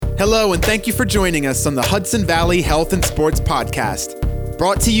Hello, and thank you for joining us on the Hudson Valley Health and Sports Podcast,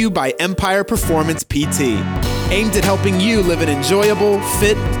 brought to you by Empire Performance PT, aimed at helping you live an enjoyable,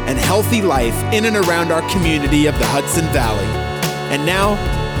 fit, and healthy life in and around our community of the Hudson Valley. And now,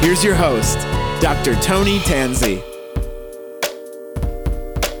 here's your host, Dr. Tony Tanzi.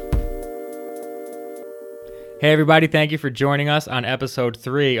 Hey everybody, thank you for joining us on episode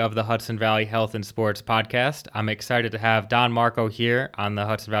 3 of the Hudson Valley Health and Sports Podcast. I'm excited to have Don Marco here on the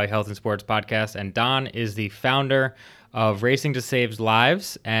Hudson Valley Health and Sports Podcast, and Don is the founder of Racing to Save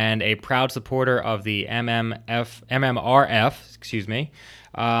Lives and a proud supporter of the MMRF.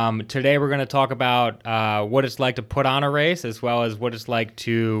 Today we're going to talk about what it's like to put on a race, as well as what it's like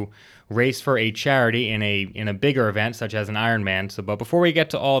to race for a charity in a bigger event such as an Ironman. But before we get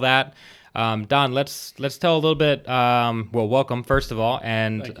to all that, Don, let's tell a little bit. Welcome first of all,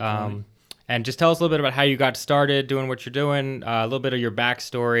 and just tell us a little bit about how you got started doing what you're doing. A little bit of your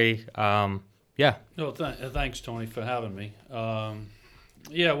backstory. Thanks, Tony, for having me. I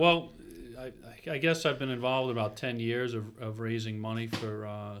guess I've been involved about 10 years of raising money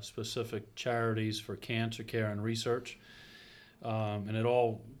for specific charities for cancer care and research. And it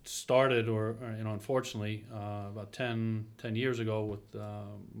all started, unfortunately, about 10 years ago with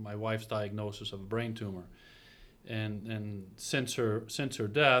my wife's diagnosis of a brain tumor. And since her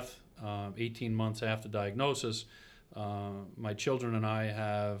death, 18 months after diagnosis, my children and I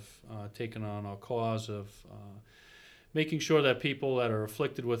have taken on a cause of making sure that people that are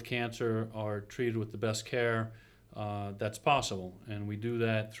afflicted with cancer are treated with the best care that's possible. And we do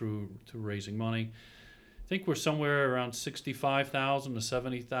that through raising money. I think we're somewhere around $65,000 to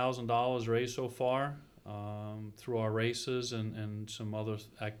 $70,000 raised so far through our races and some other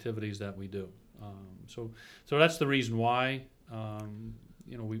activities that we do. So that's the reason why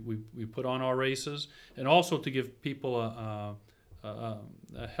we put on our races, and also to give people a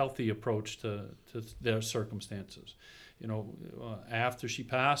healthy approach to their circumstances. After she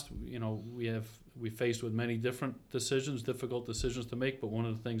passed, we faced with many different difficult decisions to make. But one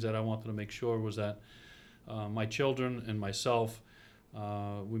of the things that I wanted to make sure was that my children and myself,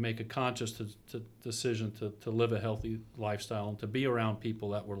 we make a conscious decision to live a healthy lifestyle and to be around people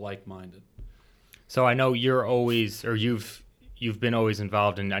that were like-minded. So I know you've been always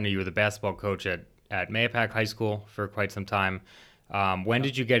involved in. I know you were the basketball coach at Mahopac High School for quite some time. When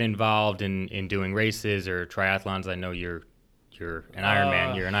did you get involved in doing races or triathlons? I know you're an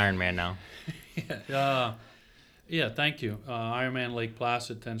Ironman. You're an Ironman now. Yeah, thank you. Ironman Lake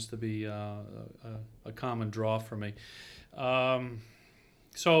Placid tends to be a common draw for me.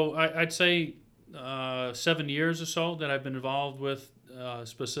 So I'd say 7 years or so that I've been involved with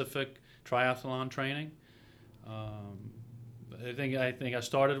specific triathlon training. I think I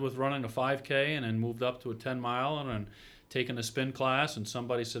started with running a 5K and then moved up to a 10-mile and then taking a spin class. And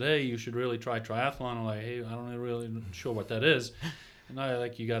somebody said, "Hey, you should really try triathlon." I'm like, "Hey, I don't really sure what that is." And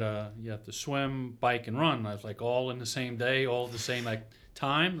I you have to swim, bike, and run. And I was like, all in the same day, all at the same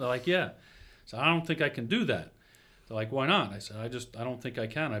time. They're like, "Yeah." So I don't think I can do that. They're like, "Why not?" I said, I don't think I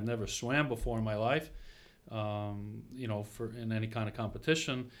can. I've never swam before in my life, in any kind of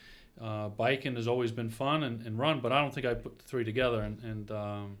competition. Biking has always been fun and run, but I don't think I put the three together. And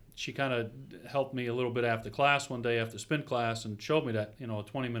she kind of helped me a little bit after class one day after spin class and showed me that a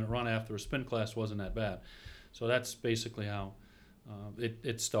 20-minute run after a spin class wasn't that bad. So that's basically how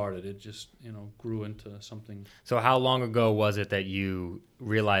it started. It just grew into something. So how long ago was it that you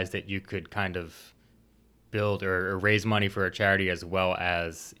realized that you could kind of build or raise money for a charity as well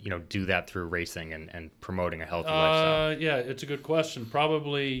as do that through racing and promoting a healthy lifestyle? Yeah, it's a good question.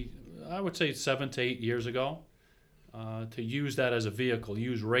 Probably I would say 7 to 8 years ago, to use that as a vehicle,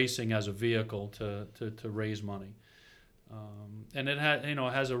 use racing as a vehicle to raise money. And it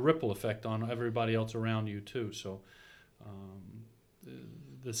has a ripple effect on everybody else around you too. So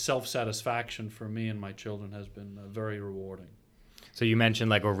the self-satisfaction for me and my children has been very rewarding. So you mentioned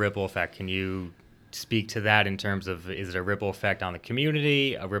like a ripple effect. Can you speak to that in terms of, is it a ripple effect on the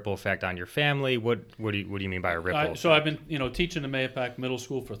community, a ripple effect on your family? What do you mean by a ripple effect? So I've been teaching the Mahopac Middle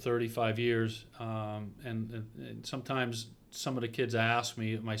School for 35 years, and sometimes some of the kids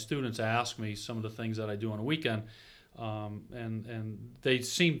my students ask me some of the things that I do on a weekend, and they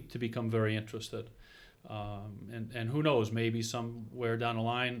seem to become very interested. And who knows, maybe somewhere down the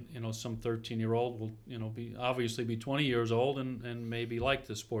line, some 13-year-old will, be 20 years old and maybe like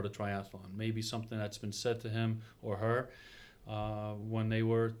the sport of triathlon. Maybe something that's been said to him or her when they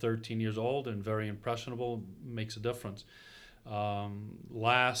were 13 years old and very impressionable makes a difference.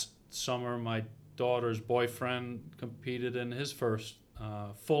 Last summer, my daughter's boyfriend competed in his first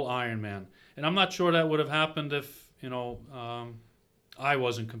full Ironman. And I'm not sure that would have happened if, I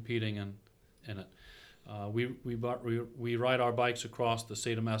wasn't competing in it. We ride our bikes across the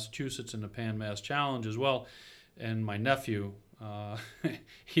state of Massachusetts in the Pan Mass Challenge as well, and my nephew,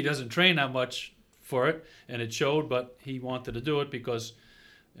 he doesn't train that much for it, and it showed, but he wanted to do it because,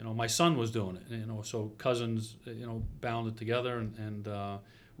 my son was doing it. So cousins, bounded together and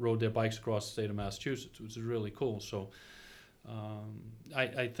rode their bikes across the state of Massachusetts, which is really cool. So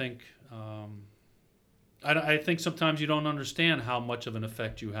I think. I think sometimes you don't understand how much of an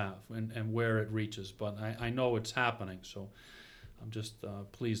effect you have and where it reaches, but I know it's happening, so I'm just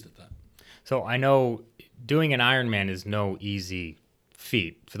pleased at that. So I know doing an Ironman is no easy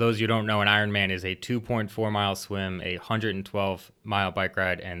feat. For those of you who don't know, an Ironman is a 2.4 mile swim, a 112 mile bike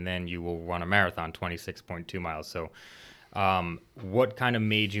ride, and then you will run a marathon, 26.2 miles. So what kind of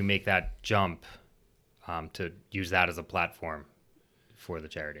made you make that jump to use that as a platform for the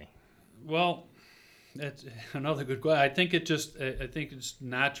charity? Well, that's another good question. I think it's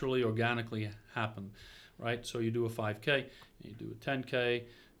naturally, organically happened, right? So you do a 5K, you do a 10K,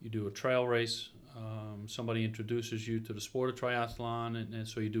 you do a trail race. Somebody introduces you to the sport of triathlon, and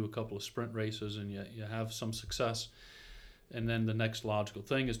so you do a couple of sprint races, and you have some success. And then the next logical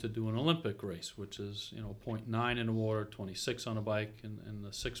thing is to do an Olympic race, which is 0.9 in the water, 26 on a bike, and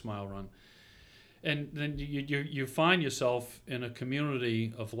the 6 mile run. And then you find yourself in a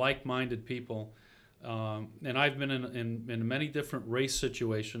community of like-minded people. And I've been in many different race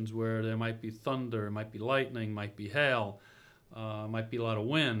situations where there might be thunder, might be lightning, might be hail, might be a lot of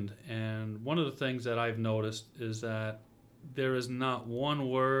wind. And one of the things that I've noticed is that there is not one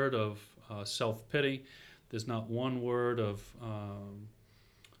word of self-pity. There's not one word of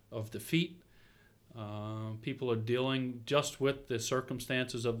defeat. People are dealing just with the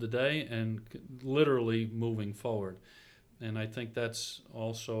circumstances of the day and literally moving forward. And I think that's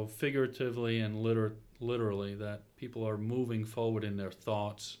also figuratively and literally that people are moving forward in their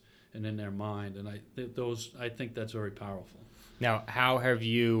thoughts and in their mind. And I think that's very powerful. Now, how have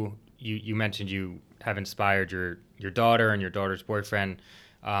you mentioned you have inspired your daughter and your daughter's boyfriend.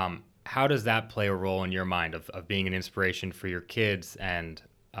 How does that play a role in your mind of being an inspiration for your kids? And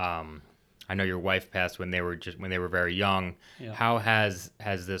I know your wife passed when they were very young. Yeah. How has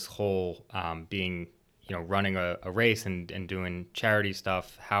this whole being running a race and doing charity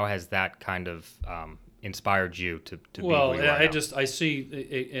stuff, how has that kind of inspired you to be who you are now? I see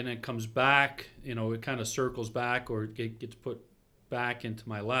it, and it comes back, it kind of circles back, or it gets put back into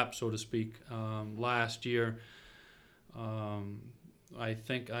my lap, so to speak. Last year, I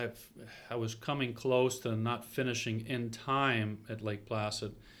think I was coming close to not finishing in time at Lake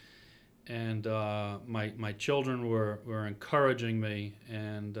Placid, and my children were encouraging me,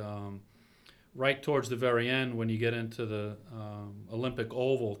 and right towards the very end, when you get into the Olympic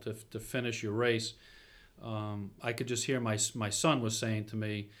oval to finish your race, I could just hear my son was saying to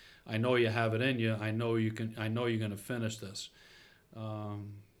me, "I know you have it in you. I know you can. I know you're going to finish this."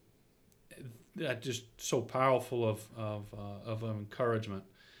 That just so powerful of encouragement.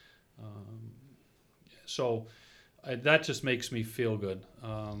 So that just makes me feel good.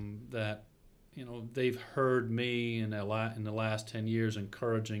 That. They've heard me in the last 10 years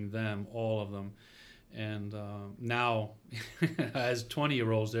encouraging them, all of them, and now as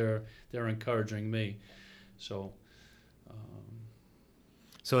 20-year-olds, they're encouraging me. So.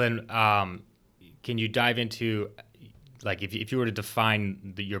 So then, can you dive into, like, if you were to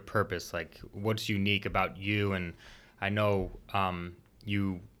define your purpose, like, what's unique about you? And I know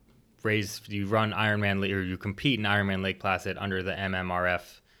you run Ironman, or you compete in Ironman Lake Placid under the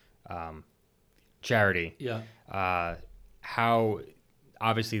MMRF. Charity. Yeah. How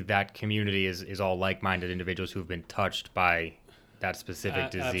obviously that community is all like-minded individuals who've been touched by that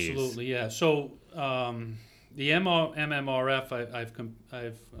specific disease. Absolutely, yeah. So the MMRF,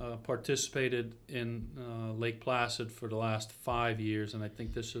 I've participated in Lake Placid for the last 5 years, and I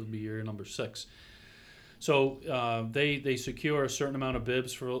think this will be year number 6. So they secure a certain amount of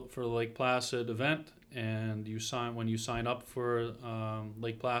bibs for the Lake Placid event. And when you sign up for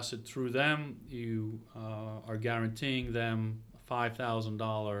Lake Placid through them, you are guaranteeing them a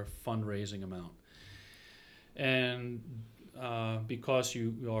 $5,000 fundraising amount. And because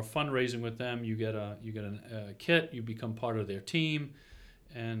you are fundraising with them, you get a kit. You become part of their team,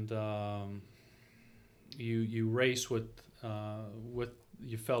 and you race with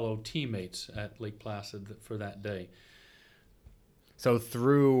your fellow teammates at Lake Placid for that day. So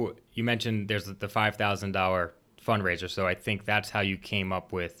you mentioned there's the $5,000 fundraiser, so I think that's how you came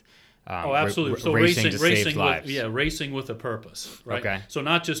up with absolutely. So racing to save lives. Racing with a purpose, right? Okay. So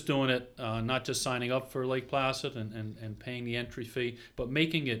not just doing it, not just signing up for Lake Placid and paying the entry fee, but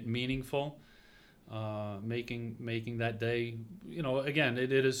making it meaningful. making that day. Again,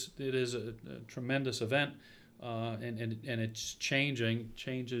 it is a tremendous event, and it's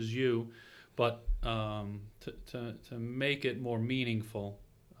changes you, but to make it more meaningful,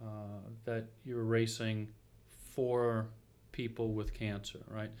 that you're racing for people with cancer,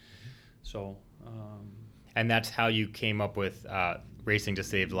 right? So. And that's how you came up with Racing to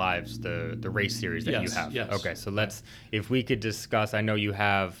Save Lives, the race series that you have. Yes. Okay, so if we could discuss, I know you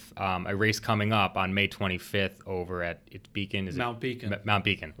have a race coming up on May 25th over at Beacon. Mount Beacon. Mount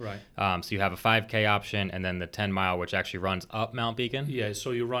Beacon. Right. So you have a 5K option and then the 10 mile, which actually runs up Mount Beacon. Yeah,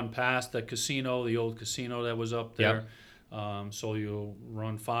 so you run past the casino, the old casino that was up there. Yep. So you'll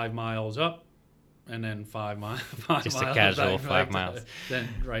run 5 miles up and then 5 miles. Just a casual 5 miles. Then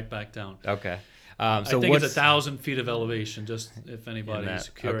right back down. Okay. So I think it's 1,000 feet of elevation, just if anybody's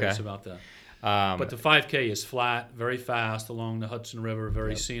curious about that. But the 5K is flat, very fast along the Hudson River,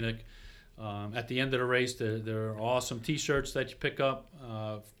 very scenic. At the end of the race, there are awesome T-shirts that you pick up,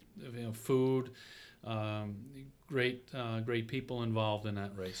 food, great people involved in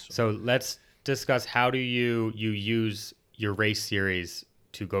that race. So let's discuss, how do you use your race series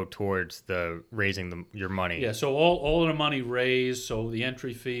to go towards the raising your money? Yeah, so all of the money raised, so the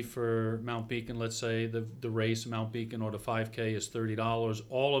entry fee for Mount Beacon, let's say the race Mount Beacon or the 5K is $30.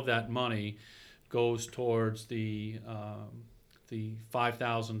 All of that money goes towards the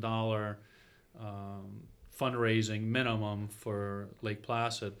 $5,000 fundraising minimum for Lake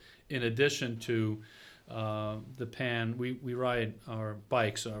Placid. In addition to the PAN, we ride our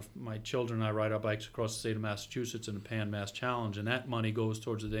bikes. My children and I ride our bikes across the state of Massachusetts in the PAN Mass Challenge, and that money goes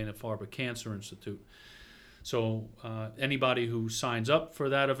towards the Dana-Farber Cancer Institute. So anybody who signs up for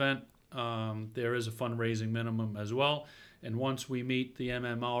that event, there is a fundraising minimum as well. And once we meet the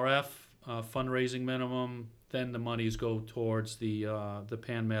MMRF fundraising minimum, then the monies go towards the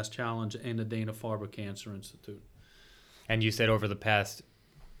PAN Mass Challenge and the Dana-Farber Cancer Institute. And you said over the past,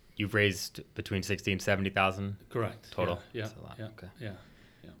 you've raised between 60 and 70,000. Correct. Total. Yeah. That's a lot. Yeah. Okay.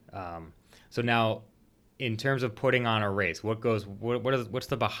 Yeah. So now, in terms of putting on a race, what's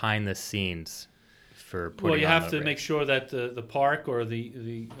the behind the scenes for putting on a race? Well, you have to make sure that the park or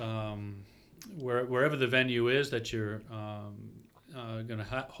the wherever the venue is that you're going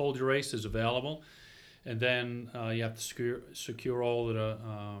to hold your race is available, and then you have to secure all of the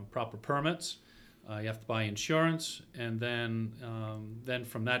proper permits. You have to buy insurance, and then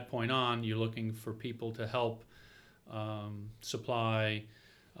from that point on, you're looking for people to help supply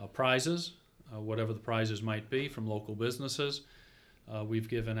prizes, whatever the prizes might be, from local businesses. We've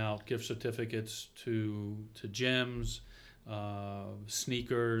given out gift certificates to gyms,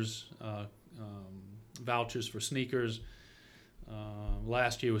 sneakers, vouchers for sneakers.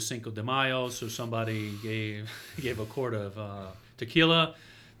 Last year was Cinco de Mayo, so somebody gave a quart of tequila.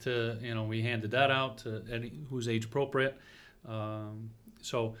 We handed that out to any who's age appropriate.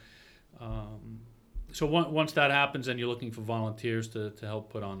 So once that happens, then you're looking for volunteers to help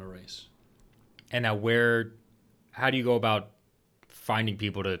put on the race. And now, how do you go about finding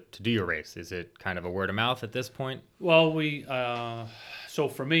people to do your race? Is it kind of a word of mouth at this point? Well, so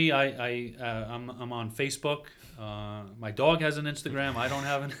for me, I'm on Facebook. My dog has an Instagram. I don't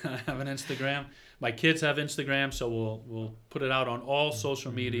have an Instagram. My kids have Instagram, so we'll put it out on all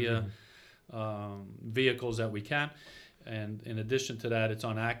social media vehicles that we can. And in addition to that, it's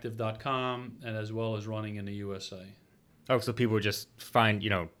on active.com and as well as Running in the USA. Oh, so people would just find,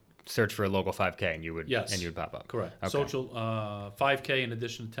 search for a local 5K and you would pop up. Correct. Okay. Social 5K in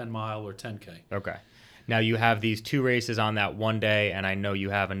addition to 10 mile or 10K. Okay. Now you have these 2 races on that one day, and I know you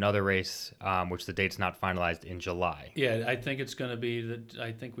have another race, which the date's not finalized, in July. Yeah, I think it's going to be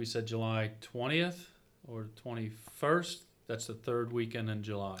I think we said July 20th or 21st. That's the third weekend in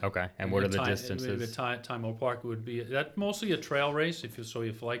July. Okay. And what are the distances? Time Park would be that mostly a trail race. If you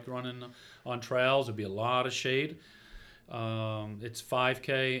like running on trails, it'd be a lot of shade. It's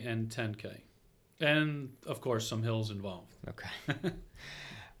 5K and 10K, and of course some hills involved. Okay.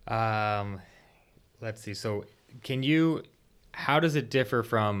 Let's see. So how does it differ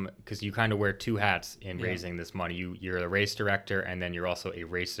from, because you kind of wear 2 hats in raising this money. You're a race director, and then you're also a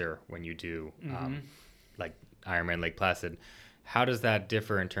racer when you do like Ironman Lake Placid. How does that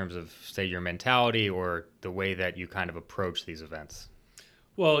differ in terms of, say, your mentality or the way that you kind of approach these events?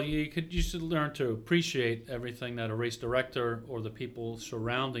 Well, you should learn to appreciate everything that a race director or the people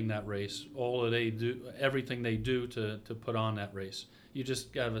surrounding that race, everything they do to put on that race. You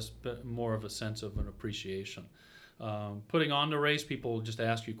just have more of a sense of an appreciation. Putting on the race, people just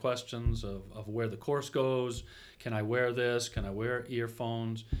ask you questions of where the course goes. Can I wear this? Can I wear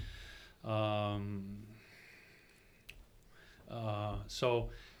earphones? So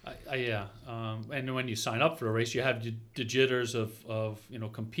Yeah. And when you sign up for a race, you have the jitters of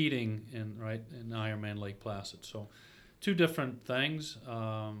competing in Ironman Lake Placid. So, two different things.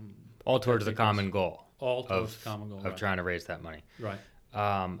 All towards the think common goal all towards the common goal, of right. trying to raise that money. Right.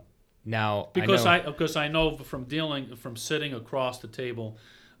 Now, Because I I know from sitting across the table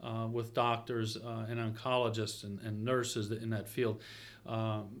with doctors and oncologists and nurses in that field,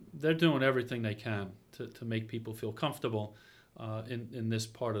 they're doing everything they can to make people feel comfortable in this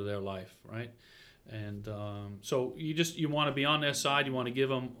part of their life, right? And so you want to be on their side. You want to give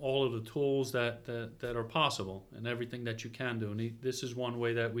them all of the tools that are possible and everything that you can do. And this is one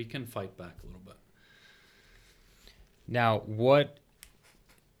way that we can fight back a little bit. Now, what's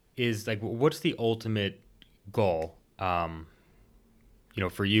the ultimate goal?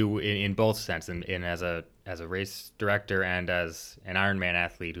 For you in both sense, and as a race director and as an Ironman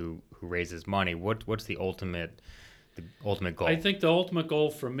athlete who raises money, what's the ultimate goal? I think the ultimate goal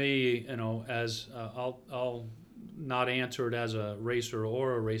for me, as I'll not answer it as a racer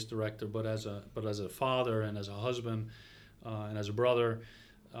or a race director, but as a father and as a husband and as a brother,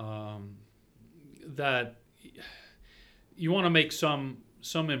 that you want to make some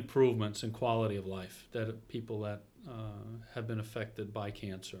improvements in quality of life that people that have been affected by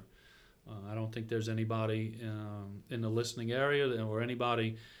cancer. I don't think there's anybody in the listening area or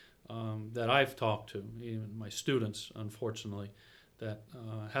anybody that I've talked to, even my students, unfortunately, that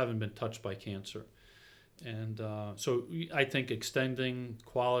haven't been touched by cancer. And so I think extending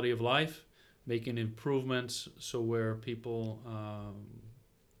quality of life, making improvements so where people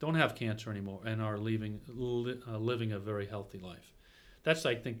don't have cancer anymore and are living a very healthy life. That's,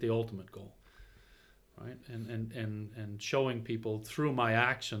 I think, the ultimate goal. Right, and showing people through my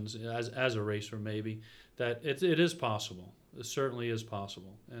actions as a racer maybe that it is possible. It certainly is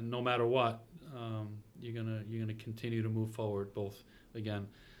possible, and no matter what, you're gonna continue to move forward, both again,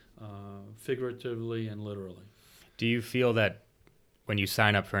 figuratively and literally. Do you feel that when you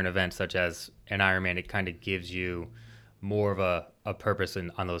sign up for an event such as an Ironman, it kind of gives you more of a purpose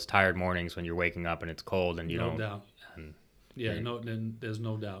on those tired mornings when you're waking up and it's cold and you No don't? doubt. Yeah, there's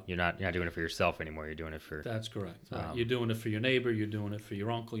no doubt. You're not doing it for yourself anymore. You're doing it for... That's correct. You're doing it for your neighbor. You're doing it for your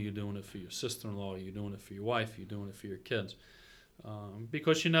uncle. You're doing it for your sister-in-law. You're doing it for your wife. You're doing it for your kids.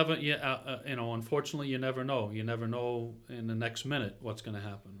 Because unfortunately, you never know. You never know in the next minute what's going to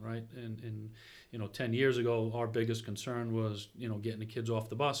happen, right? And 10 years ago, our biggest concern was, getting the kids off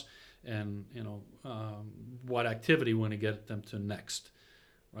the bus and, what activity we're going to get them to next,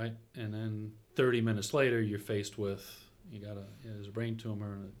 right? And then 30 minutes later, you're faced with... there's a brain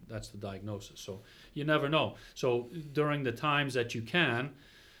tumor, and that's the diagnosis. So you never know. So during the times that you can,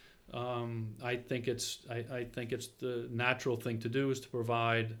 I think it's the natural thing to do is to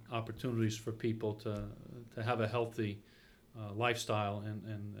provide opportunities for people to have a healthy lifestyle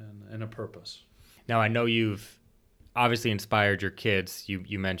and a purpose. Now, I know you've obviously inspired your kids.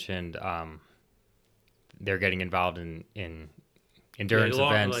 You mentioned they're getting involved in endurance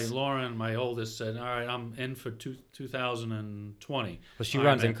events. Like Lauren, my oldest, said, "All right, I'm in for 2020." Well, she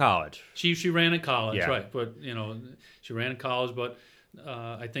runs in college. She ran in college, yeah. Right? But she ran in college, but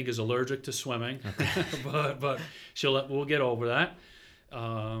I think is allergic to swimming. Okay. but we'll get over that.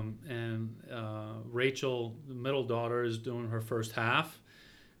 And Rachel, the middle daughter, is doing her first half.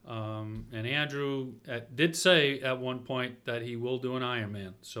 And Andrew did say at one point that he will do an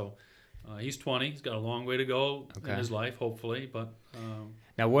Ironman. So. He's 20. He's got a long way to go in his life, hopefully. But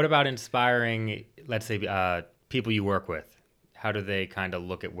now, what about inspiring, let's say, people you work with? How do they kind of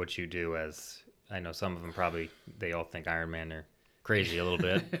look at what you do? As I know, some of them they all think Ironman are crazy a little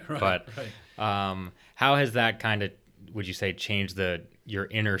bit. Right. How has that kind of, would you say, changed your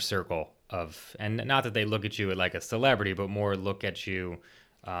inner circle of, and not that they look at you like a celebrity, but more look at you,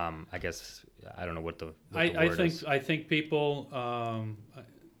 I guess, I don't know what the word is. I think people.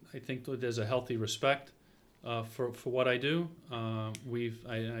 I think that there's a healthy respect for what I do. I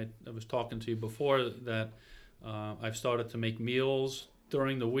was talking to you before that I've started to make meals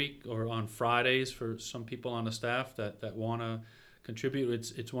during the week or on Fridays for some people on the staff that want to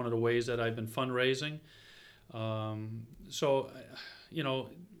contribute. It's one of the ways that I've been fundraising. So,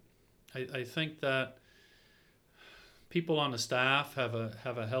 I think that people on the staff have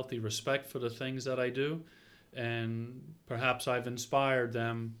a healthy respect for the things that I do. And perhaps I've inspired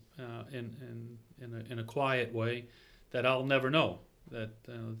them in a quiet way that I'll never know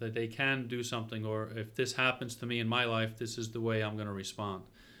that they can do something, or if this happens to me in my life, this is the way I'm going to respond,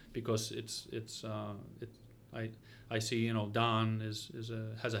 because I see Don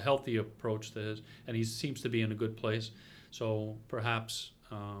has a healthy approach to his, and he seems to be in a good place. So perhaps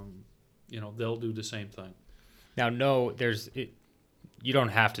they'll do the same thing. Now, you don't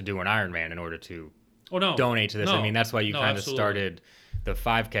have to do an Ironman in order to Oh no, donate to this. No. I mean, that's why you No, kind of absolutely. started the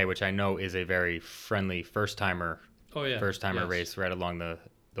 5K, which I know is a very friendly first timer Yes. race right along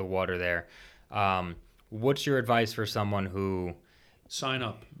the water there. What's your advice for someone who Sign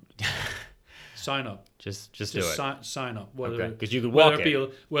up. Sign up. just do it? Sign up. Okay, because you could walk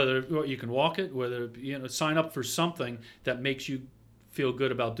Whether you can walk it, whether sign up for something that makes you feel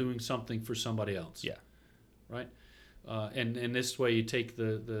good about doing something for somebody else. Yeah. Right. And in this way, you take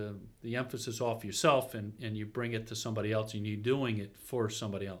the emphasis off yourself and you bring it to somebody else, and you're doing it for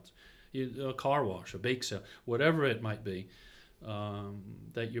somebody else. A car wash, a bake sale, whatever it might be,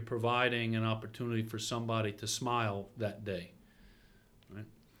 that you're providing an opportunity for somebody to smile that day. Right.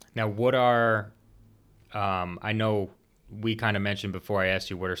 Now, what are I know we kind of mentioned before I asked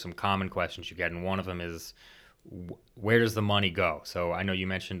you what are some common questions you get, and one of them is where does the money go? So I know you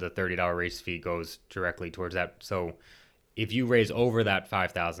mentioned the $30 race fee goes directly towards that. So if you raise over that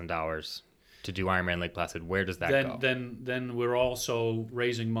 $5,000 to do Ironman Lake Placid, where does that go? Then we're also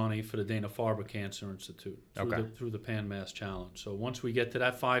raising money for the Dana-Farber Cancer Institute through the Pan Mass Challenge. So once we get to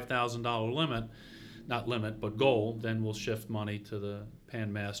that $5,000 goal, then we'll shift money to the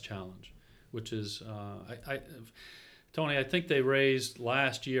Pan Mass Challenge, which is Tony, I think they raised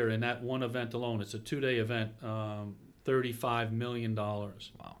last year in that one event alone. It's a 2-day event, $35 million.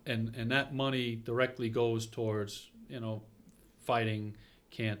 Wow! And that money directly goes towards fighting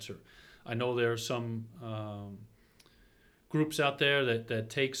cancer. I know there are some groups out there that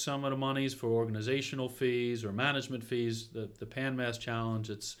take some of the monies for organizational fees or management fees. The Pan Mass Challenge,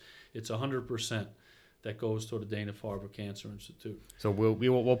 it's 100% that goes toward the Dana-Farber Cancer Institute. So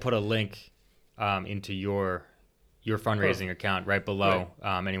we'll put a link into your fundraising account right below.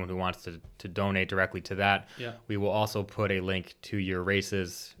 Right. Anyone who wants to donate directly to that. Yeah. We will also put a link to your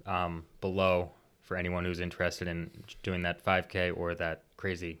races below for anyone who's interested in doing that 5K or that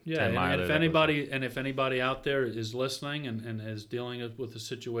crazy 10 mile. And if anybody out there is listening and is dealing with a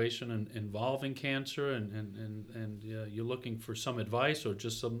situation involving cancer and you're looking for some advice or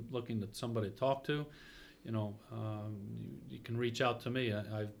just looking at somebody to talk to, you can reach out to me.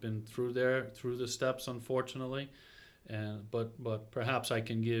 I've been through the steps, unfortunately, but perhaps I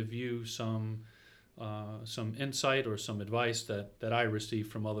can give you some insight or some advice that I received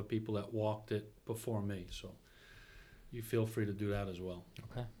from other people that walked it before me. So you feel free to do that as well.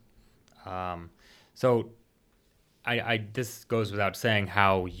 Okay. So I this goes without saying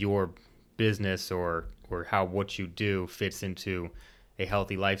how your business or how what you do fits into a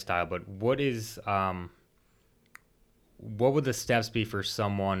healthy lifestyle, but what would the steps be for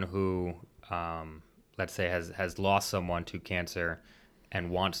someone who let's say has lost someone to cancer and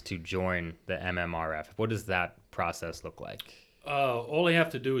wants to join the MMRF? What does that process look like? All they have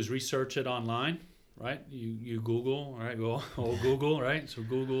to do is research it online, right? You Google, all right? Go Google, right? So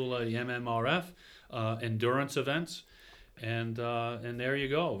Google the MMRF endurance events, and there you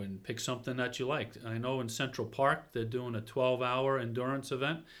go, and pick something that you like. I know in Central Park they're doing a 12-hour endurance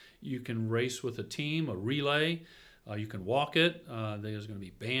event. You can race with a team, a relay. You can walk it. There's going to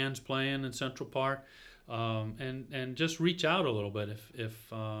be bands playing in Central Park, and just reach out a little bit if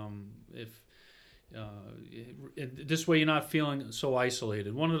this way you're not feeling so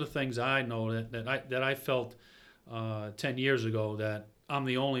isolated. One of the things I know that I felt 10 years ago, that I'm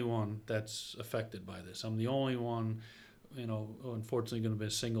the only one that's affected by this. I'm the only one, unfortunately going to be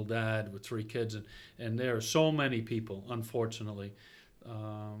a single dad with 3 kids, and there are so many people, unfortunately,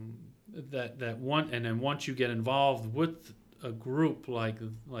 that want. And then once you get involved with a group like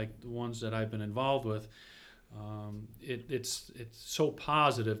the ones that I've been involved with, it's so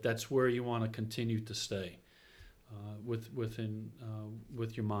positive. That's where you want to continue to stay with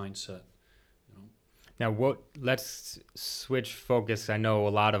your mindset. Now, let's switch focus. I know a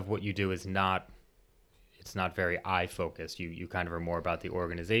lot of what you do is it's not very eye focused. You kind of are more about the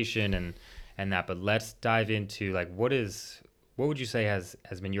organization and that. But let's dive into what would you say has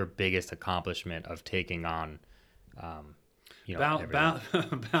been your biggest accomplishment of taking on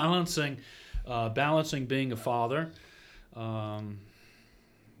balancing being a father and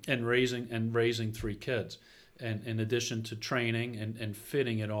raising 3 kids, and in addition to training and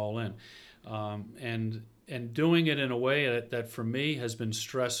fitting it all in, and doing it in a way that for me has been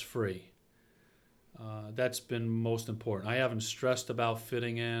stress-free. That's been most important. I haven't stressed about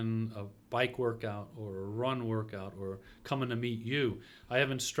fitting in a bike workout or a run workout or coming to meet you. I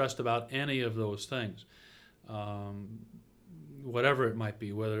haven't stressed about any of those things. Whatever it might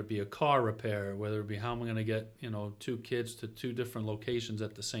be, whether it be a car repair, whether it be how I'm going to get 2 kids to 2 different locations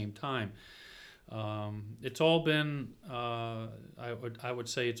at the same time. It's all been, I would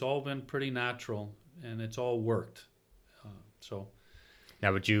say it's all been pretty natural, and it's all worked. So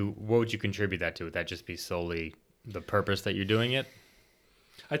Now, what would you contribute that to? Would that just be solely the purpose that you're doing it?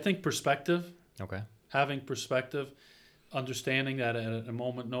 I think perspective, Okay. having perspective, understanding that at a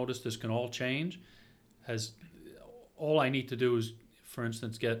moment notice this can all change, all I need to do is, for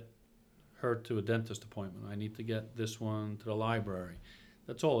instance, get her to a dentist appointment. I need to get this one to the library.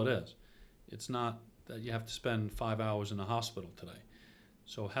 That's all it is. It's not that you have to spend 5 hours in the hospital today.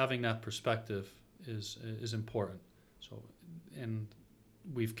 So having that perspective is important. So, and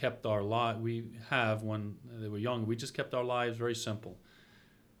we've kept our when they were young, we just kept our lives very simple,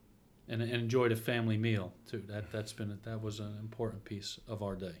 and enjoyed a family meal too. That was an important piece of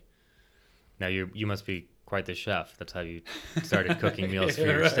our day. Now you must be quite the chef. That's how you started cooking meals for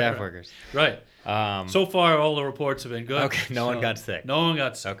your staff workers. Right. So far, all the reports have been good. Okay. No one got sick. No one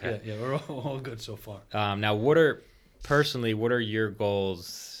got sick. Okay. Yeah, we're all good so far. Now, what are your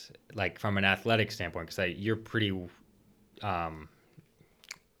goals, like from an athletic standpoint? Because you're pretty,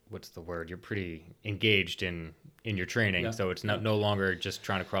 what's the word? You're pretty engaged in your training, Yeah. so it's no longer just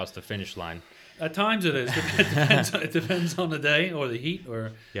trying to cross the finish line. At times it is. It depends on the day or the heat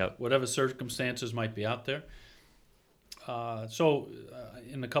or Yep. whatever circumstances might be out there.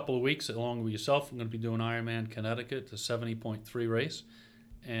 In a couple of weeks, along with yourself, I'm going to be doing Ironman Connecticut, the 70.3 race.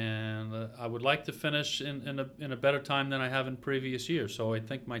 And I would like to finish in a better time than I have in previous years. So I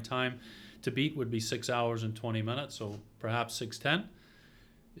think my time to beat would be 6 hours and 20 minutes, so perhaps 6:10.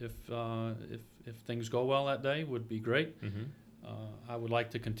 If things go well that day, would be great. Mm-hmm. I would like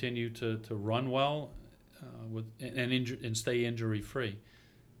to continue to run well and stay injury free.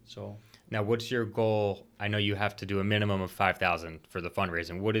 So Now, what's your goal? I know you have to do a minimum of 5,000 for the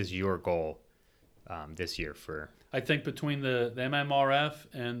fundraising. What is your goal this year for? I think between the MMRF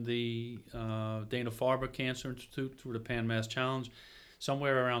and the Dana-Farber Cancer Institute through the Pan Mass Challenge,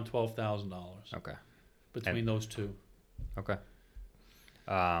 somewhere around $12,000 Okay. between those two. Okay.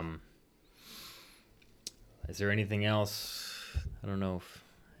 Is there anything else? I don't know if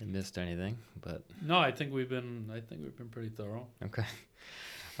I missed anything, but No, I think we've been pretty thorough. okay.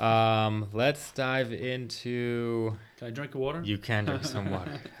 Let's dive into. Can I drink water? You can drink some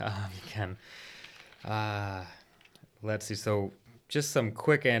water. You can. Let's see. So, just some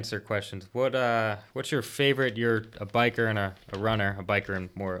quick answer questions. What's your favorite? You're a biker and a runner, a biker and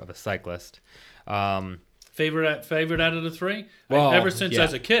more of a cyclist. Favorite out of the three? Well, ever since yeah. I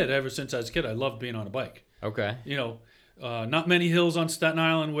was a kid, I loved being on a bike. Okay. You know, not many hills on Staten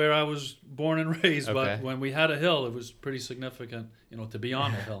Island where I was born and raised, Okay. but when we had a hill, it was pretty significant, to be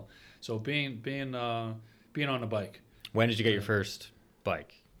on a hill. So being on a bike. When did you get your first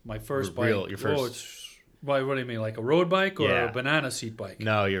bike? My first Your bike. first. What do you mean, like a road bike or Yeah. a banana seat bike?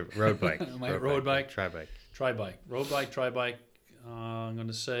 No, your road bike. My road bike. Tri-bike. Tri-bike. Road bike, tri-bike. I'm going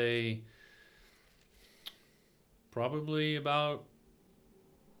to say probably about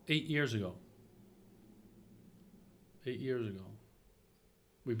 8 years ago. 8 years ago.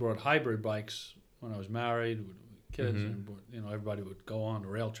 We brought hybrid bikes when I was married with kids, Mhm. and everybody would go on the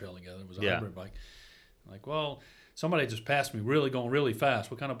rail trail together. It was a Yeah. hybrid bike. Like, well, somebody just passed me going really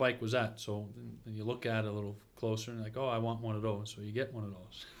fast. What kind of bike was that? So then you look at it a little closer and like, oh, I want one of those. So you get one of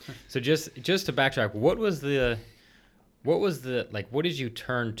those. So just to backtrack, what did you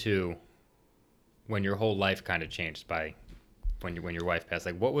turn to when your whole life kind of changed when your wife passed?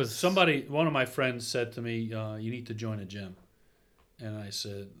 Like, what was One of my friends said to me, you need to join a gym. And I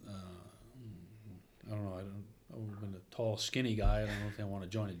said, I don't know. I've been a tall, skinny guy. I don't know if I want to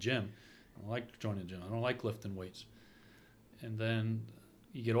join a gym. I don't like joining a gym. I don't like lifting weights. And then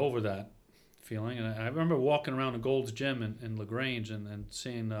you get over that feeling. And I remember walking around the Gold's Gym in LaGrange and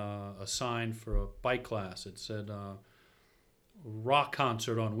seeing a sign for a bike class. It said, rock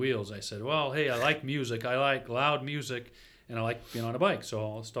concert on wheels. I said, well, hey, I like music. I like loud music, and I like being on a bike. So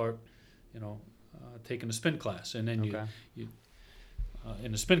I'll start, taking a spin class. And then Okay. you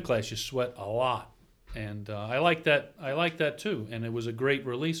in the spin class, you sweat a lot. And I like that too. And it was a great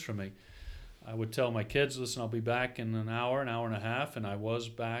release for me. I would tell my kids, listen, I'll be back in an hour and a half, and I was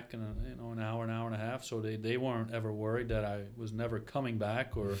back in an hour and a half. So they weren't ever worried that I was never coming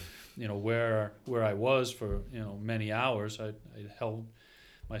back, or where I was for many hours. I held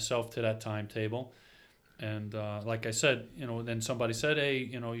myself to that timetable, and like I said, then somebody said, hey,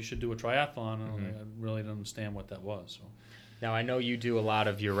 you should do a triathlon, and I really didn't understand what that was. So Now, I know you do a lot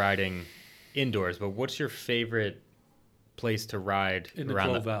of your riding indoors, but what's your favorite place to ride in the around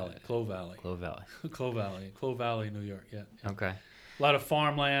Clove Valley. Clove Valley, New York. Yeah. Okay. A lot of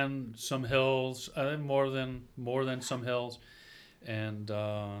farmland, some hills, more than some hills, and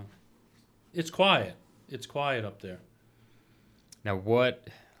it's quiet. It's quiet up there. Now,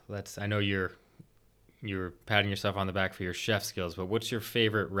 I know you're you were patting yourself on the back for your chef skills, but what's your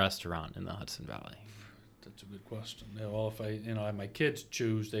favorite restaurant in the Hudson Valley? That's a good question. Well, if I had my kids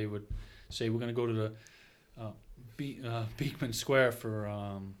choose, they would say we're going to go to the Beekman Square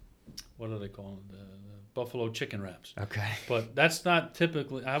for what do they call it? The Buffalo chicken wraps. Okay. But that's not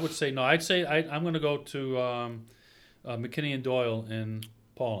typically. I would say no. I'd say I'm going to go to McKinney and Doyle in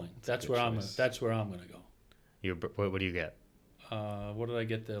Pauling. That's where I'm going to go. What do you get? What did I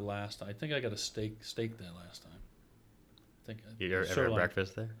get there last time? I think I got a steak there last time. You ever had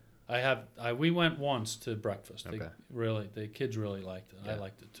breakfast there? I have. We went once to breakfast. Okay. The kids really liked it. Yeah. I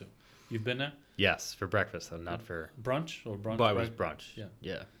liked it too. You've been there? Yes, for breakfast though, not for brunch or brunch. But it was brunch. Yeah.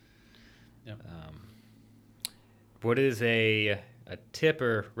 Yeah. Yeah. What is a tip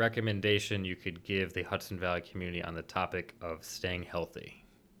or recommendation you could give the Hudson Valley community on the topic of staying healthy?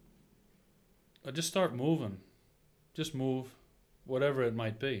 Just start moving. Just move, whatever it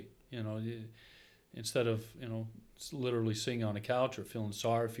might be. Instead of literally sitting on a couch or feeling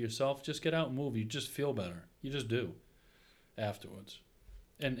sorry for yourself, just get out and move. You just feel better. You just do afterwards.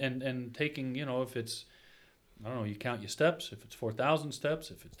 And taking, if it's, I don't know, you count your steps. If it's 4,000 steps,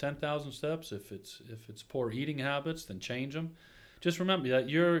 if it's 10,000 steps, if it's poor eating habits, then change them. Just remember that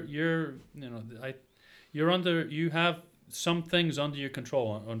you have some things under your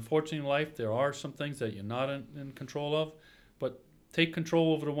control. Unfortunately, in life, there are some things that you're not in control of, but take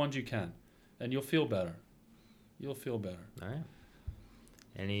control over the ones you can, and you'll feel better. You'll feel better. All right.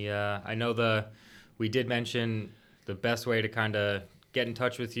 I know we did mention the best way to kind of get in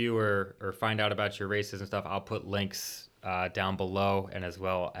touch with you or find out about your races and stuff. I'll put links down below, and as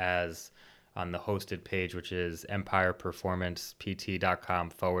well as on the hosted page, which is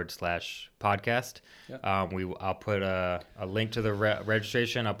empireperformancept.com/podcast. Yep. I'll put a link to the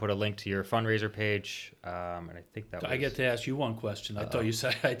registration. I'll put a link to your fundraiser page, and I think I get to ask you one question. I thought you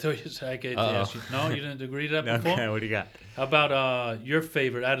said I get to ask you. No, you didn't agree to that before? Okay, what do you got? How about your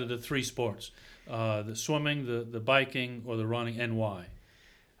favorite out of the three sports? The swimming, the biking, or the running, and why?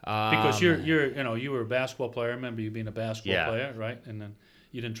 Because you were a basketball player. I remember you being a basketball player, right? And then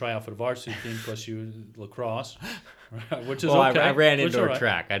you didn't try out for the varsity team because you were lacrosse, right? Which is okay. I ran indoor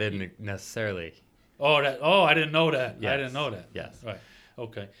track. I didn't necessarily. I didn't know that. Yes. I didn't know that. Yes. Right.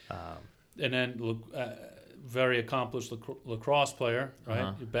 Okay. And then very accomplished lacrosse player, right?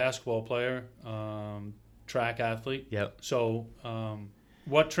 Uh-huh. Basketball player, track athlete. Yep. So,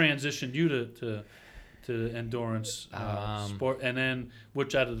 what transitioned you to endurance sport, and then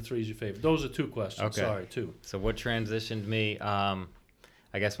which out of the three is your favorite? Those are two questions. Okay. Sorry, two. So what transitioned me?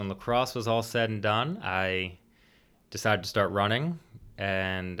 I guess when lacrosse was all said and done, I decided to start running,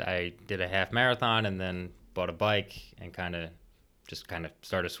 and I did a half marathon, and then bought a bike, and kind of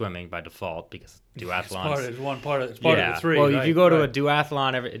started swimming by default because duathlons. It's part of the three. Well, right? If you go to a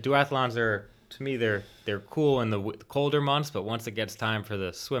duathlon, duathlons are, to me, they're cool in the colder months, but once it gets time for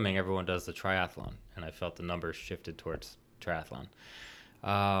the swimming, everyone does the triathlon, and I felt the numbers shifted towards triathlon.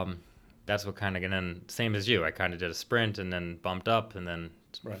 That's what kind of, and then same as you, I kind of did a sprint and then bumped up, and then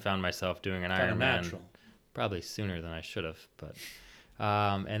found myself doing an Ironman probably sooner than I should have. But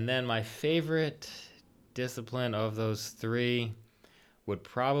and then my favorite discipline of those three would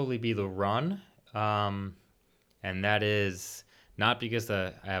probably be the run, and that is not because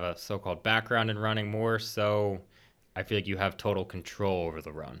I have a so-called background in running, more so I feel like you have total control over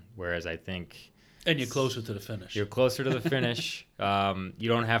the run, whereas I think... And you're closer to the finish. You're closer to the finish. You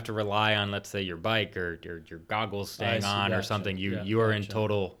don't have to rely on, let's say, your bike or your goggles staying on or something. You are in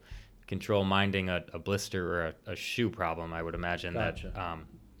total control, minding a blister or a shoe problem, I would imagine. That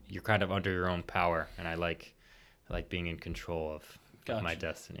you're kind of under your own power, and I like being in control of my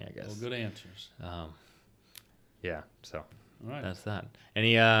destiny, I guess. Well, good answers. Yeah, so all right. That's that.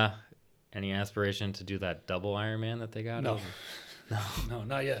 Any aspiration to do that double Ironman that they got? No. No,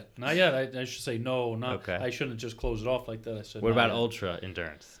 not yet. Not yet. I should say no. Okay. I shouldn't just close it off like that. I said. What about ultra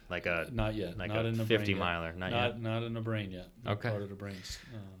endurance? Not yet. Like not a in the 50 brain miler. Yet. Not yet. Not in the brain yet. Not okay. Part of the brain's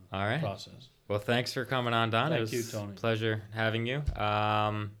all right. process. Well, thanks for coming on, Don. Thank you, Tony. It was a pleasure having you.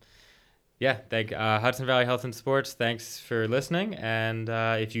 Thank Hudson Valley Health and Sports. Thanks for listening. And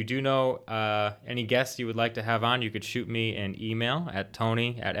if you do know any guests you would like to have on, you could shoot me an email at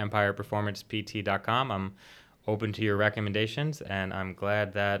tony@empireperformancept.com. I'm open to your recommendations, and I'm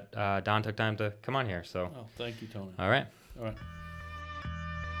glad that Don took time to come on here. So, thank you, Tony. All right.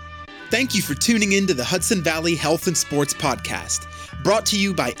 Thank you for tuning in to the Hudson Valley Health and Sports Podcast, brought to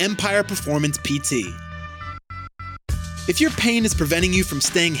you by Empire Performance PT. If your pain is preventing you from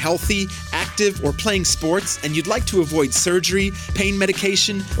staying healthy, active, or playing sports, and you'd like to avoid surgery, pain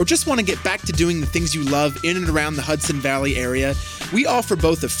medication, or just want to get back to doing the things you love in and around the Hudson Valley area, We offer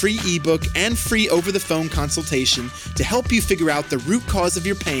both a free ebook and free over-the-phone consultation to help you figure out the root cause of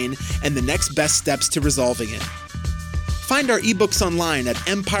your pain and the next best steps to resolving it. Find our ebooks online at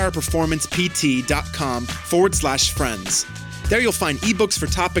empireperformancept.com/friends. There you'll find ebooks for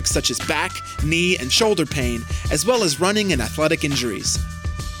topics such as back, knee, and shoulder pain, as well as running and athletic injuries.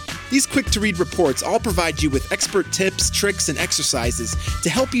 These quick-to-read reports all provide you with expert tips, tricks, and exercises to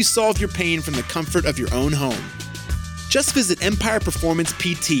help you solve your pain from the comfort of your own home. Just visit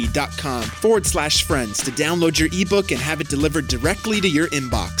empireperformancept.com/friends to download your ebook and have it delivered directly to your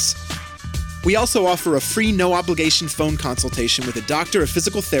inbox. We also offer a free no-obligation phone consultation with a doctor of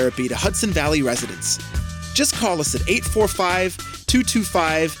physical therapy to Hudson Valley residents. Just call us at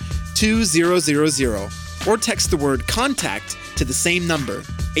 845-225-2000 or text the word CONTACT to the same number,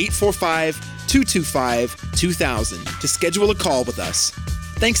 845-225-2000, to schedule a call with us.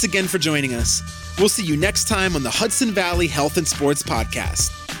 Thanks again for joining us. We'll see you next time on the Hudson Valley Health and Sports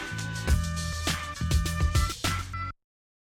Podcast.